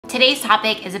Today's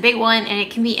topic is a big one and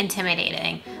it can be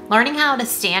intimidating. Learning how to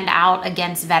stand out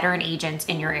against veteran agents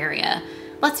in your area.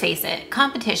 Let's face it,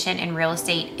 competition in real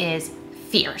estate is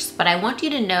fierce, but I want you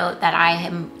to note that I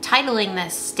am titling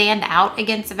this Stand Out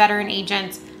Against Veteran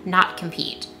Agents, not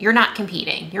compete. You're not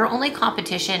competing. Your only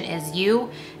competition is you,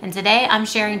 and today I'm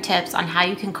sharing tips on how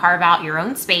you can carve out your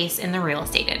own space in the real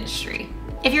estate industry.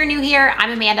 If you're new here, I'm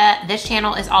Amanda. This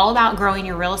channel is all about growing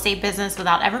your real estate business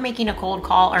without ever making a cold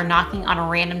call or knocking on a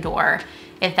random door.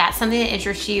 If that's something that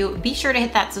interests you, be sure to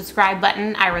hit that subscribe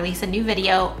button. I release a new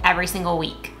video every single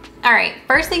week. All right,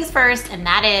 first things first, and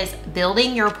that is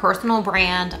building your personal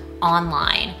brand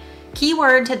online.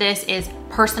 Keyword to this is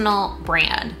personal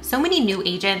brand. So many new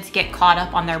agents get caught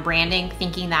up on their branding,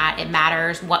 thinking that it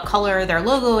matters what color their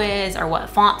logo is or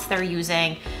what fonts they're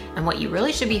using. And what you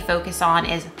really should be focused on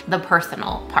is the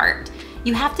personal part.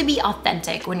 You have to be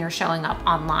authentic when you're showing up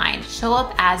online. Show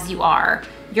up as you are.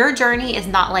 Your journey is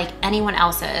not like anyone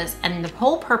else's, and the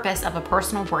whole purpose of a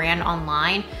personal brand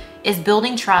online is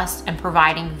building trust and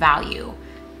providing value.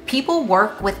 People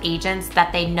work with agents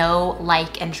that they know,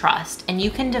 like, and trust, and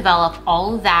you can develop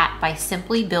all of that by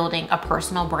simply building a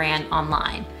personal brand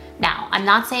online. Now, I'm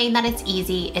not saying that it's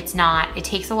easy, it's not, it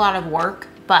takes a lot of work,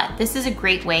 but this is a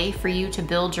great way for you to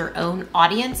build your own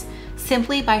audience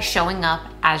simply by showing up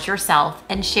as yourself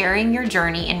and sharing your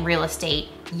journey in real estate,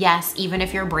 yes, even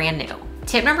if you're brand new.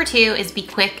 Tip number 2 is be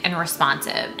quick and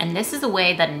responsive. And this is a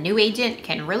way that a new agent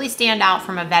can really stand out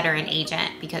from a veteran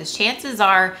agent, because chances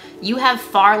are you have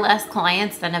far less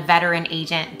clients than a veteran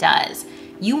agent does.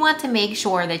 You want to make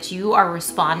sure that you are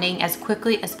responding as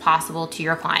quickly as possible to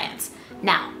your clients.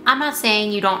 Now, I'm not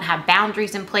saying you don't have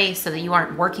boundaries in place so that you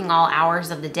aren't working all hours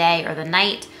of the day or the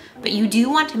night, but you do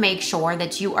want to make sure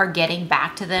that you are getting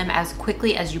back to them as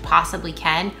quickly as you possibly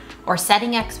can, or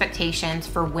setting expectations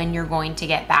for when you're going to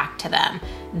get back to them.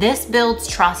 This builds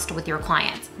trust with your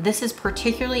clients. This is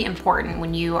particularly important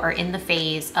when you are in the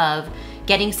phase of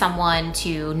getting someone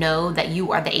to know that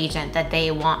you are the agent that they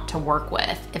want to work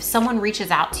with. If someone reaches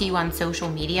out to you on social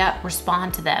media,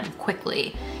 respond to them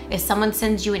quickly. If someone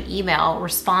sends you an email,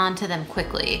 respond to them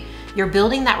quickly. You're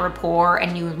building that rapport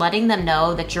and you're letting them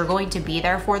know that you're going to be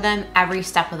there for them every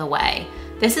step of the way.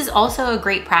 This is also a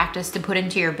great practice to put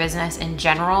into your business in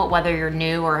general, whether you're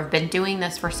new or have been doing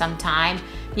this for some time,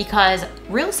 because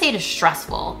real estate is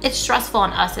stressful. It's stressful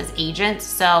on us as agents,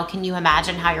 so can you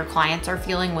imagine how your clients are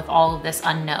feeling with all of this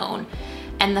unknown?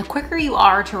 And the quicker you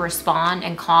are to respond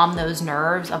and calm those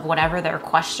nerves of whatever their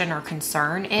question or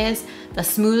concern is, the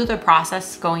smoother the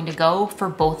process is going to go for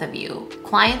both of you.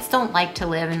 Clients don't like to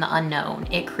live in the unknown.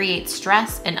 It creates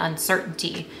stress and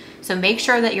uncertainty. So make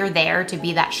sure that you're there to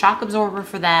be that shock absorber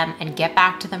for them and get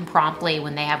back to them promptly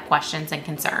when they have questions and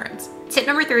concerns. Tip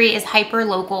number 3 is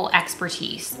hyper-local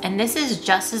expertise. And this is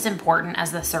just as important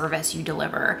as the service you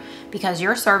deliver, because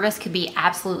your service could be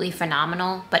absolutely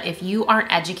phenomenal, but if you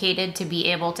aren't educated to be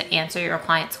able to answer your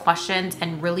clients' questions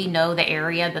and really know the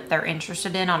area that they're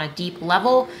interested in on a deep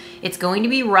level, it's going to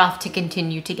be rough to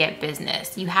continue to get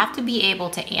business. You have to be able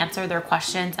to answer their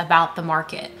questions about the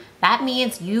market. That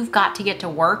means you've got to get to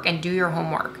work and do your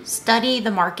homework. Study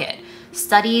the market,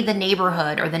 study the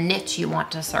neighborhood or the niche you want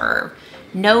to serve.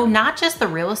 Know not just the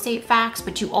real estate facts,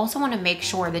 but you also want to make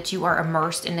sure that you are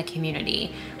immersed in the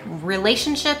community.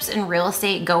 Relationships and real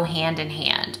estate go hand in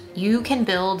hand. You can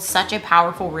build such a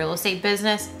powerful real estate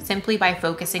business simply by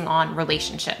focusing on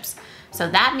relationships. So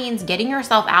that means getting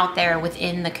yourself out there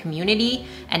within the community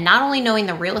and not only knowing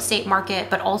the real estate market,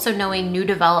 but also knowing new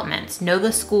developments, know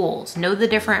the schools, know the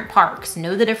different parks,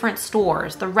 know the different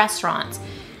stores, the restaurants.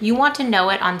 You want to know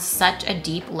it on such a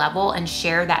deep level and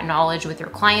share that knowledge with your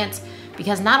clients,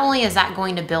 because not only is that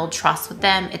going to build trust with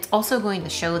them, it's also going to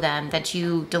show them that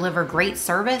you deliver great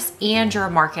service and you're a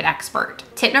market expert.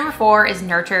 Tip number 4 is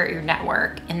nurture your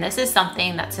network. And this is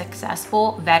something that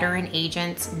successful veteran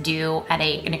agents do at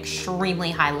an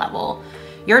extremely high level.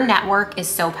 Your network is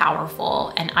so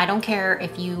powerful, and I don't care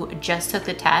if you just took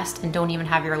the test and don't even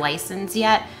have your license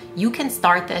yet, you can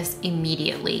start this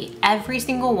immediately. Every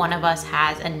single one of us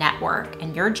has a network,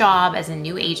 and your job as a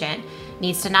new agent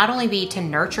needs to not only be to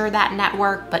nurture that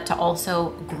network, but to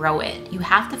also grow it. You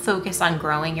have to focus on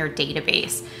growing your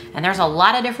database. And there's a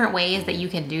lot of different ways that you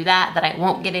can do that I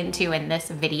won't get into in this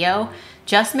video.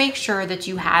 Just make sure that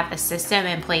you have a system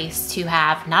in place to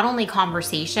have not only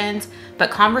conversations, but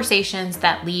conversations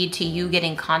that lead to you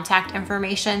getting contact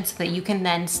information so that you can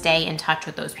then stay in touch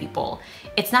with those people.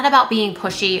 It's not about being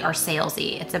pushy or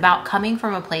salesy. It's about coming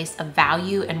from a place of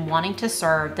value and wanting to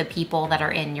serve the people that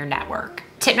are in your network.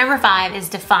 Tip number 5 is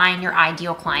define your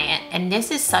ideal client. And this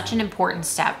is such an important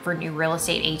step for new real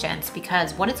estate agents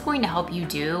because what it's going to help you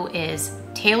do is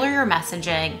tailor your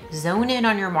messaging, zone in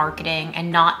on your marketing,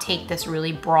 and not take this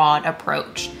really broad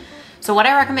approach. So what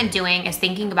I recommend doing is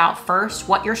thinking about first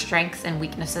what your strengths and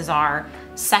weaknesses are,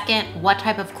 second, what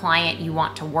type of client you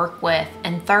want to work with,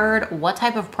 and third, what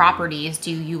type of properties do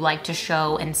you like to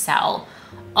show and sell.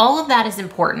 All of that is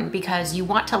important because you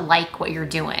want to like what you're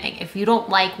doing. If you don't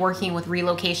like working with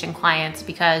relocation clients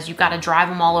because you've got to drive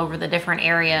them all over the different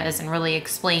areas and really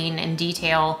explain in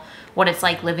detail what it's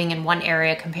like living in one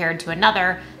area compared to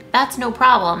another, that's no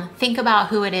problem. Think about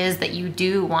who it is that you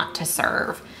do want to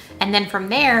serve. And then from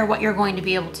there, what you're going to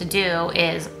be able to do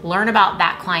is learn about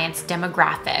that client's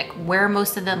demographic, where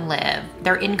most of them live,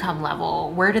 their income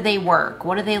level, where do they work,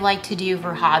 what do they like to do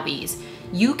for hobbies.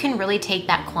 You can really take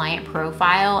that client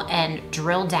profile and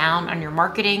drill down on your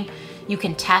marketing. You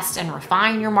can test and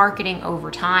refine your marketing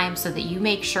over time so that you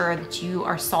make sure that you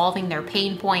are solving their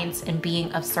pain points and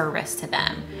being of service to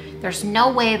them. There's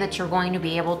no way that you're going to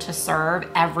be able to serve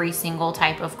every single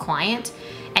type of client,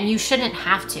 and you shouldn't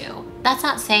have to. That's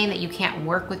not saying that you can't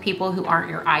work with people who aren't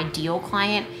your ideal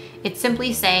client. It's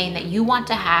simply saying that you want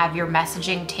to have your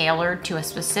messaging tailored to a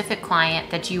specific client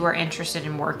that you are interested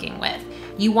in working with.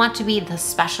 You want to be the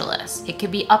specialist. It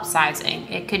could be upsizing,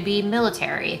 it could be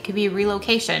military, it could be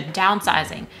relocation,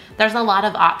 downsizing. There's a lot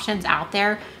of options out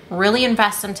there. Really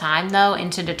invest some time though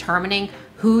into determining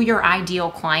who your ideal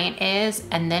client is,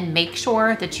 and then make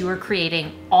sure that you are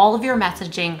creating all of your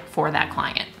messaging for that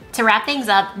client. To wrap things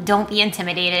up, don't be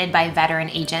intimidated by veteran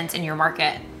agents in your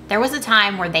market. There was a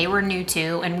time where they were new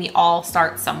too, and we all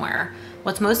start somewhere.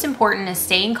 What's most important is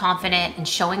staying confident and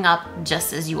showing up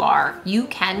just as you are. You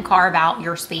can carve out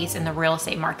your space in the real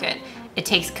estate market. It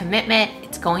takes commitment,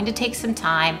 it's going to take some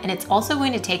time, and it's also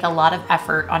going to take a lot of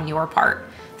effort on your part.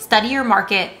 Study your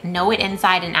market, know it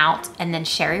inside and out, and then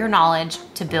share your knowledge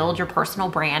to build your personal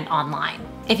brand online.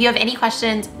 If you have any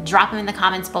questions, drop them in the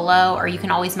comments below, or you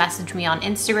can always message me on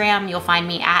Instagram. You'll find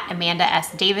me at Amanda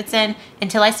S. Davidson.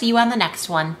 Until I see you on the next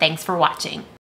one, thanks for watching.